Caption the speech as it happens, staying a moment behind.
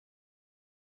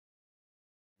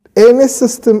Any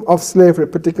system of slavery,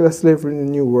 particular slavery in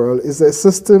the New World, is a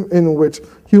system in which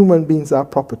human beings are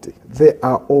property. They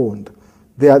are owned.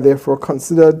 They are therefore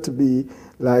considered to be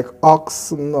like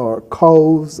oxen or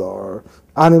cows or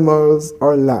animals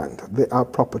or land. They are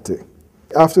property.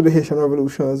 After the Haitian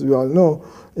Revolution, as we all know,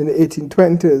 in the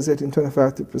 1820s,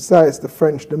 1825 to be precise, the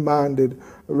French demanded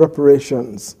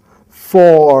reparations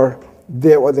for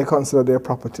what they consider their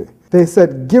property. They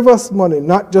said, give us money,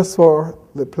 not just for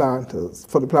the planters,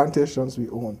 for the plantations we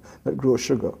own that grow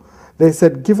sugar. They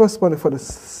said, give us money for the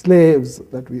slaves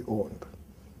that we owned.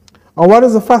 And what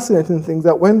is the fascinating thing is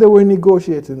that when they were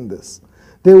negotiating this,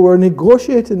 they were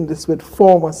negotiating this with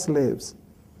former slaves.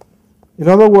 In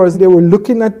other words, they were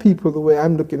looking at people the way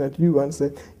I'm looking at you and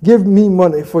saying, give me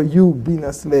money for you being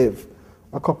a slave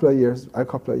a couple of years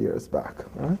back.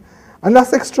 Right? And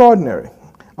that's extraordinary.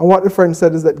 And what the French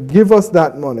said is that give us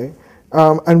that money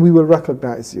and we will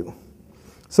recognize you.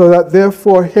 So that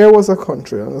therefore here was a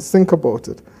country, and let's think about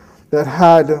it, that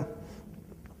had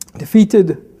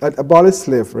had abolished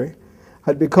slavery,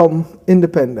 had become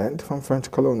independent from French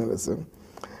colonialism,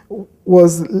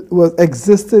 was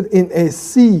existed in a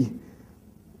sea.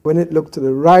 When it looked to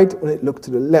the right, when it looked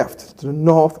to the left, to the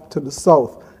north, to the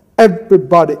south,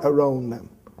 everybody around them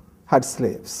had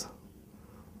slaves.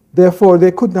 Therefore,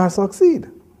 they could not succeed.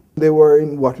 They were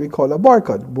in what we call a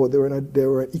boycott. Both they were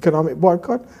an economic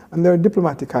boycott and they were in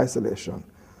diplomatic isolation.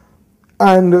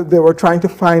 And they were trying to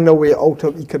find a way out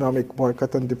of economic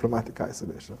boycott and diplomatic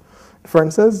isolation. The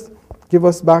French says, give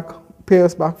us back, pay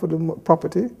us back for the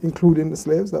property, including the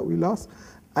slaves that we lost,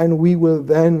 and we will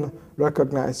then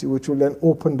recognize you, which will then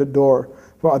open the door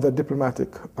for other diplomatic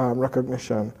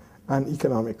recognition and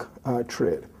economic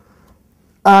trade.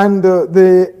 And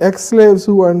the ex-slaves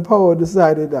who were in power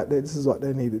decided that this is what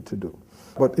they needed to do.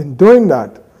 But in doing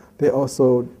that, they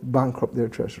also bankrupt their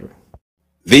treasury.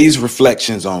 These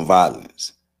reflections on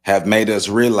violence have made us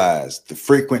realize the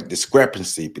frequent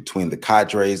discrepancy between the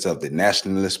cadres of the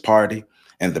Nationalist Party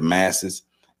and the masses,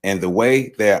 and the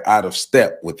way they are out of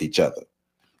step with each other.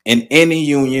 In any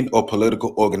union or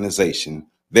political organization,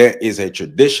 there is a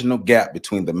traditional gap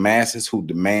between the masses who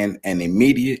demand an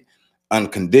immediate,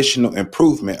 unconditional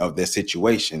improvement of their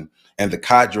situation and the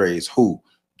cadres who,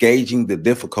 gauging the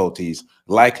difficulties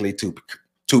likely to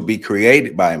be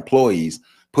created by employees,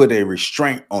 put a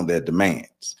restraint on their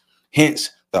demands. Hence,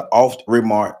 the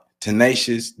oft-remarked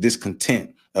tenacious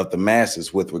discontent of the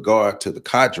masses with regard to the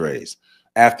cadres.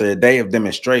 After a day of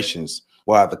demonstrations,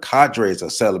 while the cadres are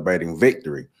celebrating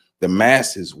victory, the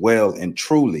masses well and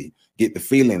truly get the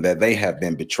feeling that they have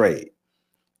been betrayed.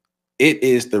 It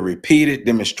is the repeated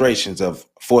demonstrations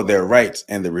for their rights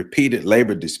and the repeated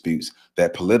labor disputes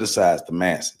that politicize the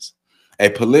masses. A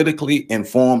politically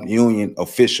informed union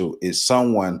official is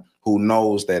someone who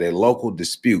knows that a local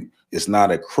dispute is not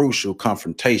a crucial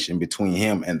confrontation between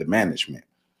him and the management.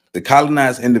 The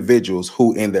colonized individuals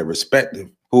who in their respective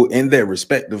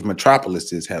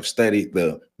metropolises have studied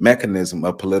the mechanism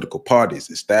of political parties,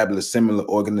 established similar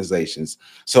organizations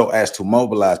so as to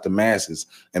mobilize the masses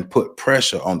and put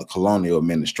pressure on the colonial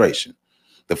administration.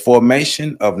 The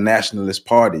formation of nationalist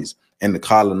parties in the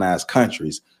colonized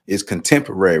countries is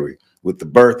contemporary with the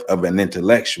birth of an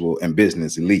intellectual and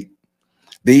business elite.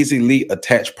 These elite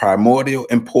attach primordial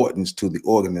importance to the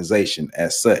organization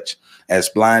as such, as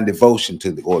blind devotion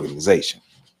to the organization.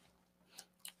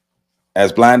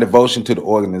 As blind devotion to the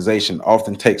organization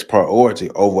often takes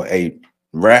priority over a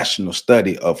rational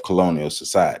study of colonial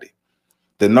society.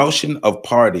 The notion of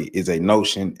party is a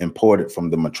notion imported from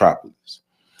the metropolis.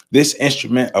 This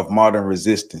instrument of modern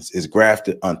resistance is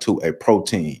grafted onto a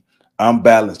protein,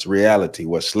 unbalanced reality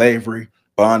where slavery,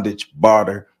 bondage,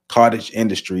 barter, cottage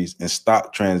industries, and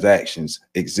stock transactions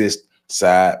exist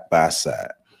side by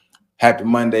side. Happy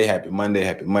Monday, happy Monday,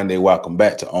 happy Monday. Welcome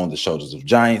back to On the Shoulders of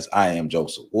Giants. I am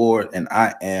Joseph Ward, and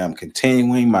I am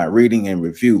continuing my reading and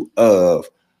review of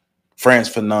Frantz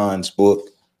Fanon's book,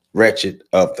 Wretched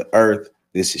of the Earth.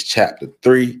 This is chapter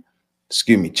 2.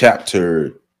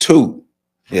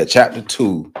 Yeah, chapter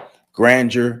 2,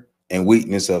 Grandeur and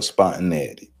Weakness of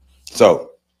Spontaneity.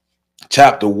 So,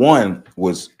 chapter 1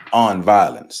 was on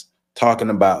violence, talking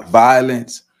about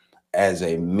violence as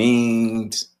a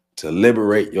means to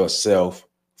liberate yourself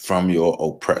from your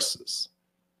oppressors.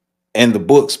 In the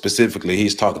book specifically,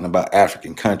 he's talking about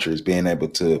African countries being able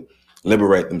to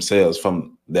liberate themselves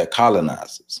from their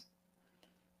colonizers.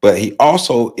 But he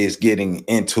also is getting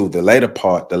into the latter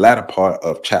part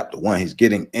of chapter 1. He's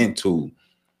getting into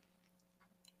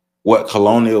what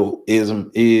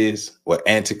colonialism is, what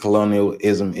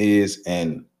anti-colonialism is,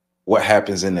 and what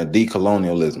happens in the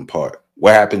decolonialism part,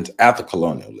 what happens after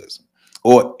colonialism.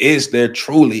 Or is there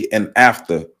truly an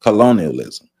after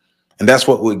colonialism? And that's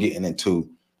what we're getting into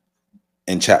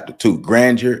in chapter 2,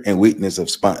 grandeur and weakness of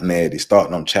spontaneity,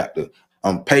 starting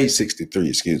on page 63,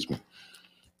 excuse me.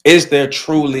 Is there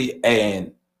truly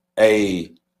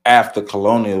a after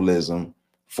colonialism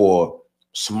for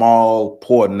small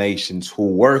poor nations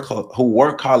who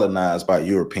were colonized by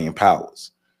European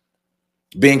powers?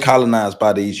 Being colonized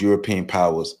by these European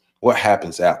powers, what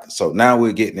happens after? So now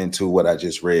we're getting into what I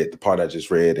just read, the part I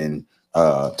just read, and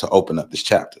to open up this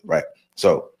chapter, right?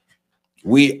 So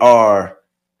we are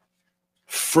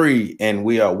free and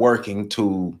we are working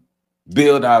to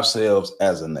build ourselves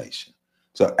as a nation.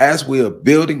 So as we are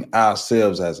building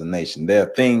ourselves as a nation, there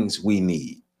are things we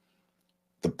need.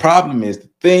 The problem is the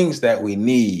things that we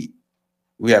need,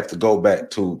 we have to go back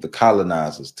to the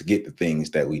colonizers to get the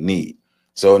things that we need.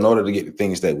 So in order to get the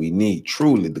things that we need,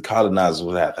 truly, the colonizers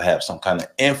would have to have some kind of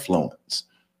influence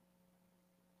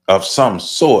of some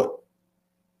sort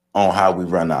on how we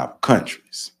run our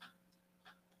countries.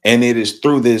 And it is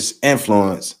through this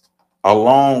influence,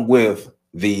 along with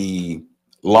the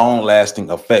long-lasting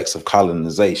effects of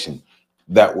colonization,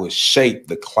 that will shape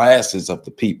the classes of the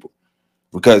people.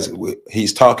 Because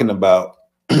he's talking about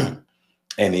an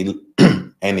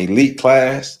elite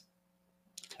class,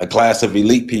 a class of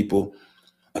elite people,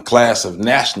 a class of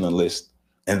nationalists,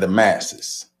 and the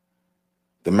masses.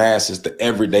 The masses, the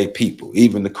everyday people,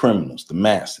 even the criminals, the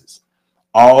masses.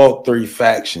 All three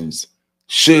factions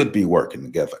should be working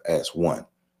together as one.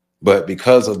 But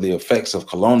because of the effects of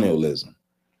colonialism,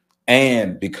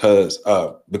 and because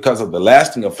of the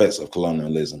lasting effects of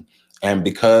colonialism, and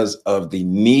because of the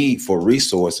need for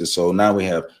resources, so now we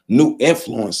have new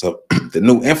influence of the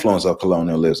new influence of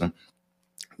colonialism.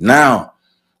 Now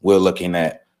we're looking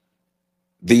at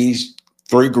these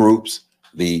three groups: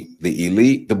 the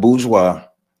elite, the bourgeois,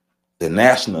 the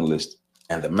nationalists,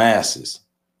 and the masses.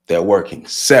 They're working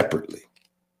separately.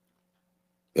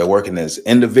 They're working as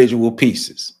individual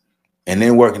pieces. And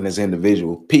then working as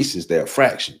individual pieces, they're a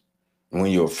fraction. And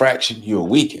when you're a fraction, you're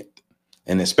weakened.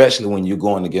 And especially when you're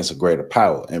going against a greater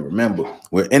power. And remember,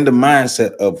 we're in the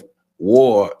mindset of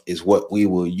war is what we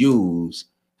will use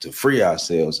to free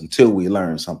ourselves until we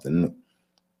learn something new.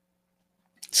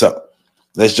 So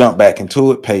let's jump back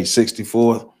into it. Page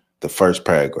 64, the first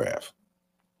paragraph.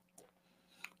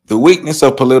 The weakness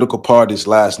of political parties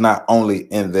lies not only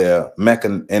in their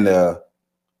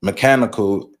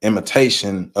mechanical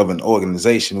imitation of an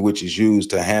organization which is used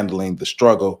to handling the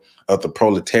struggle of the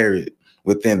proletariat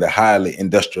within the highly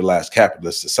industrialized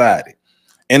capitalist society.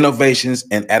 Innovations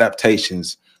and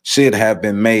adaptations should have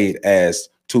been made as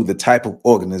to the type of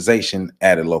organization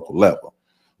at a local level.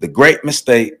 The great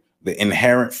mistake, the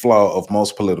inherent flaw of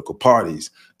most political parties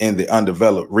in the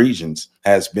undeveloped regions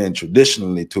has been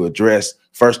traditionally to address,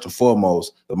 first and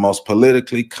foremost, the most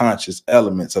politically conscious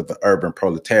elements of the urban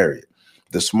proletariat.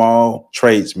 The small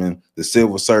tradesman, the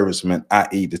civil serviceman,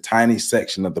 i.e. the tiny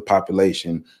section of the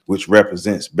population which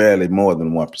represents barely more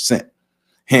than 1%.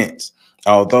 Hence,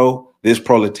 although this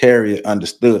proletariat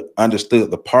understood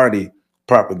the party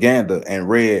propaganda and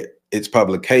read its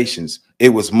publications, it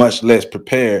was much less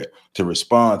prepared to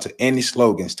respond to any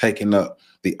slogans taking up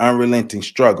the unrelenting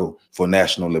struggle for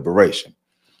national liberation.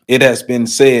 It has been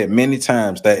said many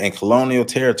times that in colonial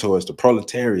territories, the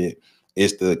proletariat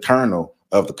is the kernel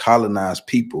of the colonized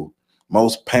people,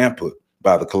 most pampered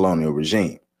by the colonial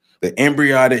regime. The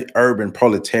embryonic urban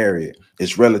proletariat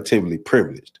is relatively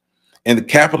privileged. In the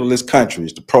capitalist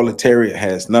countries, the proletariat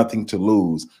has nothing to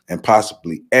lose and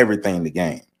possibly everything to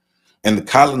gain. In the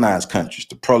colonized countries,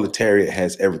 the proletariat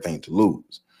has everything to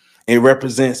lose. It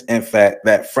represents, in fact,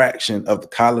 that fraction of the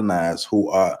colonized who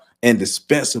are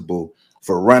indispensable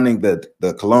for running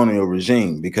the colonial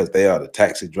regime, because they are the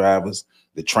taxi drivers,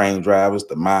 the train drivers,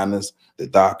 the miners, the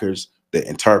dockers, the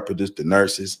interpreters, the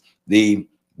nurses, the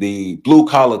blue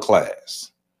collar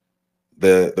class.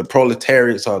 The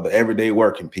proletariats are the everyday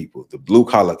working people, the blue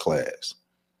collar class.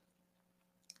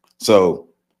 So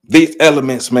these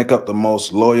elements make up the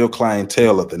most loyal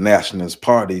clientele of the nationalist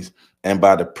parties, and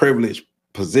by the privileged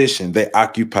position they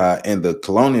occupy in the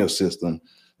colonial system,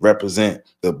 represent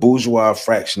the bourgeois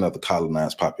fraction of the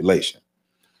colonized population.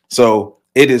 So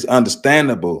it is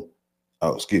understandable.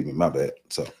 Oh, excuse me, my bad.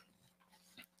 So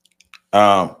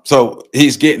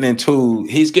he's getting into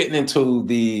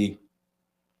the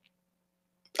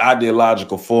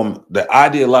ideological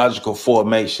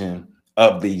formation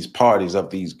of these parties, of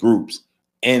these groups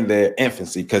in their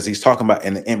infancy, because he's talking about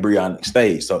in the embryonic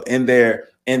stage. So in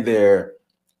their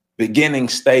beginning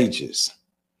stages,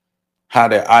 how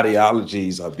their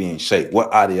ideologies are being shaped,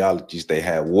 what ideologies they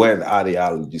have, where the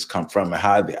ideologies come from, and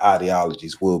how the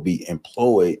ideologies will be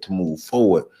employed to move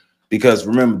forward. Because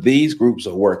remember, these groups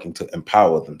are working to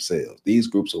empower themselves. These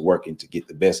groups are working to get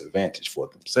the best advantage for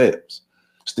themselves,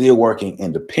 still working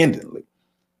independently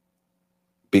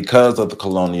because of the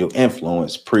colonial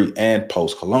influence, pre and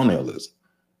post colonialism.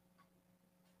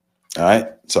 All right.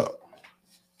 So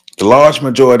the large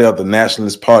majority of the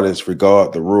nationalist parties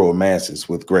regard the rural masses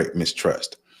with great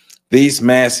mistrust. These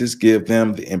masses give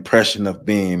them the impression of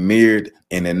being mired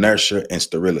in inertia and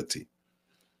sterility.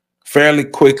 Fairly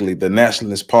quickly, the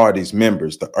Nationalist Party's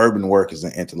members, the urban workers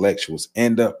and intellectuals,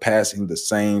 end up passing the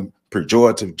same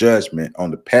pejorative judgment on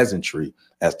the peasantry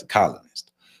as the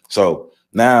colonists. So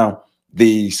now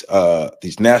these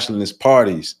nationalist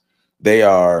parties, they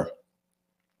are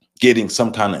getting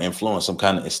some kind of influence, some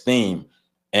kind of esteem,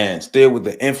 and still with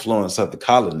the influence of the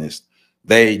colonists,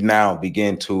 they now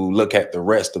begin to look at the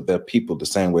rest of their people the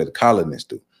same way the colonists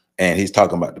do. And he's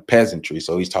talking about the peasantry.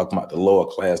 So he's talking about the lower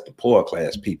class, the poor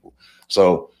class people.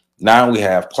 So now we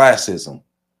have classism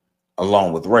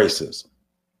along with racism.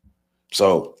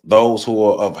 So those who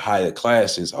are of higher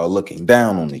classes are looking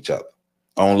down on each other,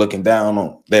 looking down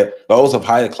on that. Those of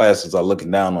higher classes are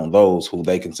looking down on those who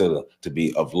they consider to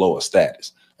be of lower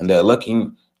status. And they're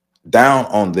looking down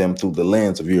on them through the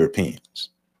lens of Europeans.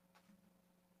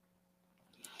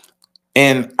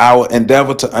 In our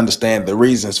endeavor to understand the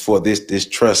reasons for this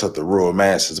distrust of the rural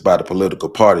masses by the political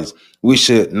parties, we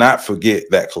should not forget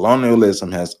that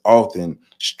colonialism has often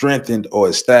strengthened or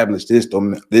established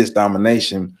this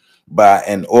domination by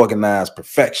an organized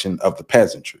perfection of the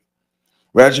peasantry.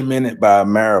 Regimented by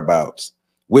marabouts,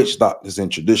 witch doctors,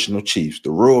 and traditional chiefs,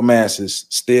 the rural masses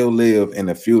still live in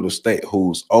a feudal state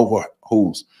whose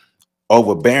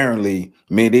overbearingly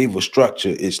medieval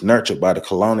structure is nurtured by the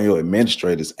colonial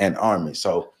administrators and army.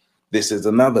 So this is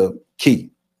another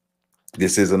key.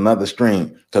 This is another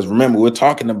stream. Because remember, we're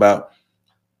talking about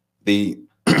the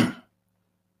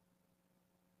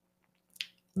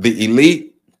the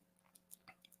elite,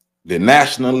 the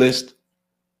nationalist,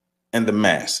 and the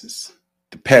masses,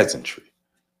 the peasantry,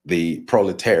 the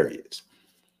proletariats.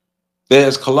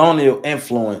 There's colonial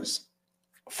influence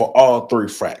for all three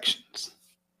fractions.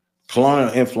 Colonial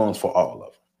influence for all of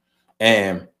them.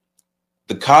 And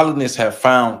the colonists have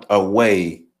found a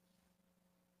way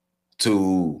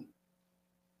the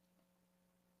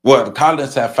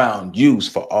colonists have found use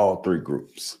for all three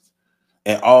groups.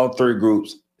 And all three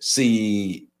groups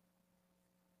see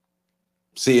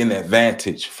an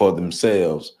advantage for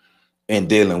themselves in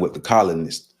dealing with the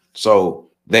colonists. So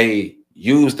they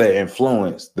use their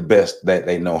influence the best that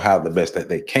they know how, the best that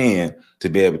they can, to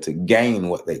be able to gain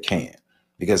what they can,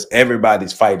 because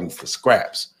everybody's fighting for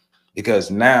scraps, because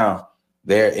now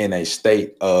they're in a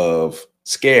state of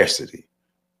scarcity.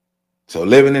 So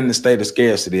living in the state of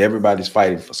scarcity, everybody's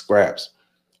fighting for scraps,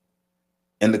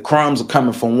 and the crumbs are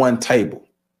coming from one table.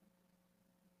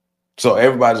 So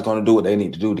everybody's going to do what they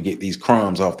need to do to get these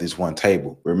crumbs off this one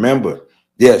table. Remember,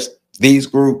 yes, these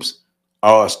groups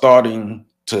are starting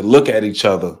to look at each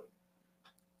other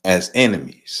as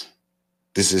enemies.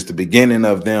 This is the beginning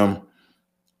of them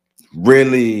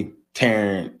really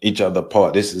tearing each other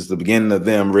apart. This is the beginning of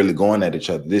them really going at each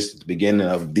other. This is the beginning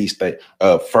of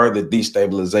further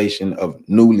destabilization of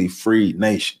newly freed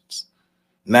nations.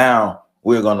 Now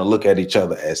we're going to look at each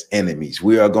other as enemies.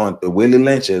 We are going to Willie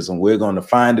Lynchism. We're going to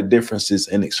find the differences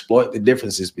and exploit the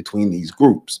differences between these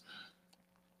groups.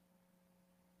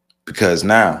 Because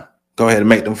now, go ahead and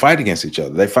make them fight against each other.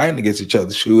 They're fighting against each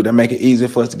other. Shoot, that make it easier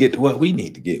for us to get to what we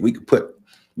need to get.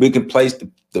 We can place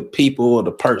the people or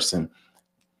the person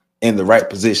in the right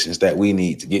positions that we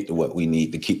need to get to what we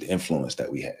need to keep the influence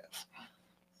that we have.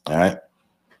 All right.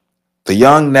 The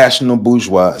young national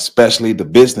bourgeois, especially the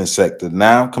business sector,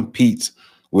 now competes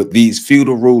with these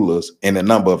feudal rulers in a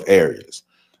number of areas.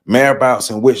 Marabouts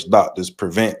and witch doctors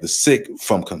prevent the sick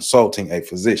from consulting a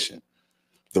physician.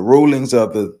 The rulings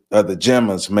of the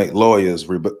gemmas make lawyers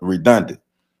redundant.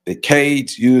 The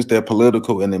Cades use their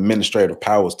political and administrative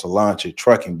powers to launch a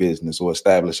trucking business or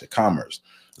establish a commerce.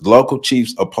 The local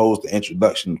chiefs oppose the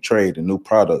introduction of trade and new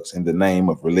products in the name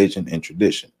of religion and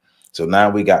tradition. So now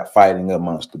we got fighting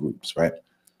amongst the groups, right?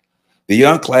 The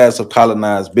young class of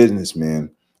colonized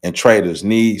businessmen and traders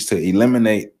needs to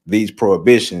eliminate these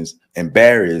prohibitions and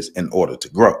barriers in order to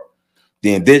grow.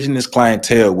 The indigenous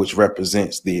clientele, which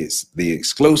represents the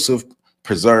exclusive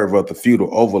preserve of the feudal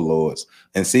overlords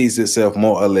and sees itself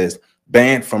more or less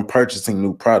banned from purchasing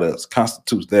new products,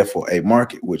 constitutes therefore a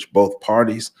market which both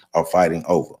parties are fighting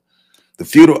over. The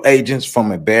feudal agents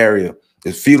form a barrier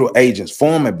The feudal agents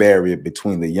form a barrier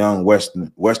between the young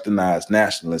westernized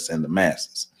nationalists and the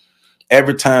masses.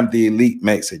 Every time the elite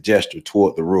makes a gesture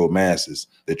toward the rural masses,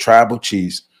 the tribal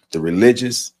chiefs, the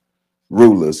religious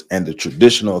rulers, and the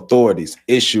traditional authorities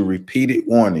issue repeated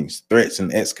warnings, threats,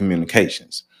 and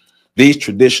excommunications. These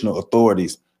traditional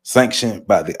authorities, sanctioned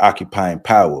by the occupying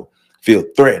power, feel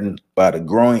threatened by the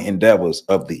growing endeavors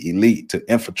of the elite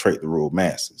to infiltrate the rural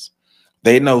masses.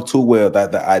 They know too well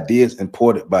that the ideas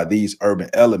imported by these urban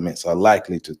elements are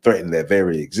likely to threaten their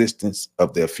very existence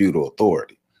of their feudal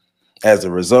authority. As a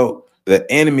result, the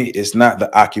enemy is not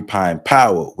the occupying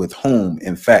power, with whom,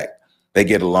 in fact, they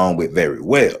get along with very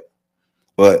well,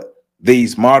 but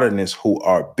these modernists who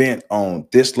are bent on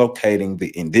dislocating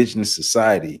the indigenous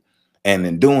society, and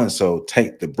in doing so,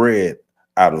 take the bread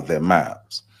out of their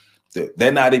mouths.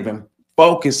 They're not even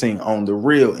focusing on the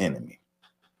real enemy.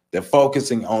 They're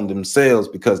focusing on themselves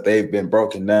because they've been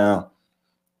broken down,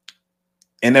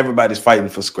 and everybody's fighting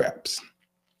for scraps.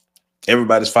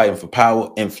 Everybody's fighting for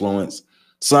power, influence.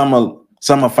 Some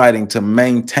are fighting to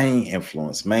maintain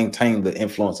influence, maintain the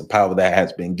influence and power that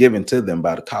has been given to them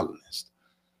by the colonists.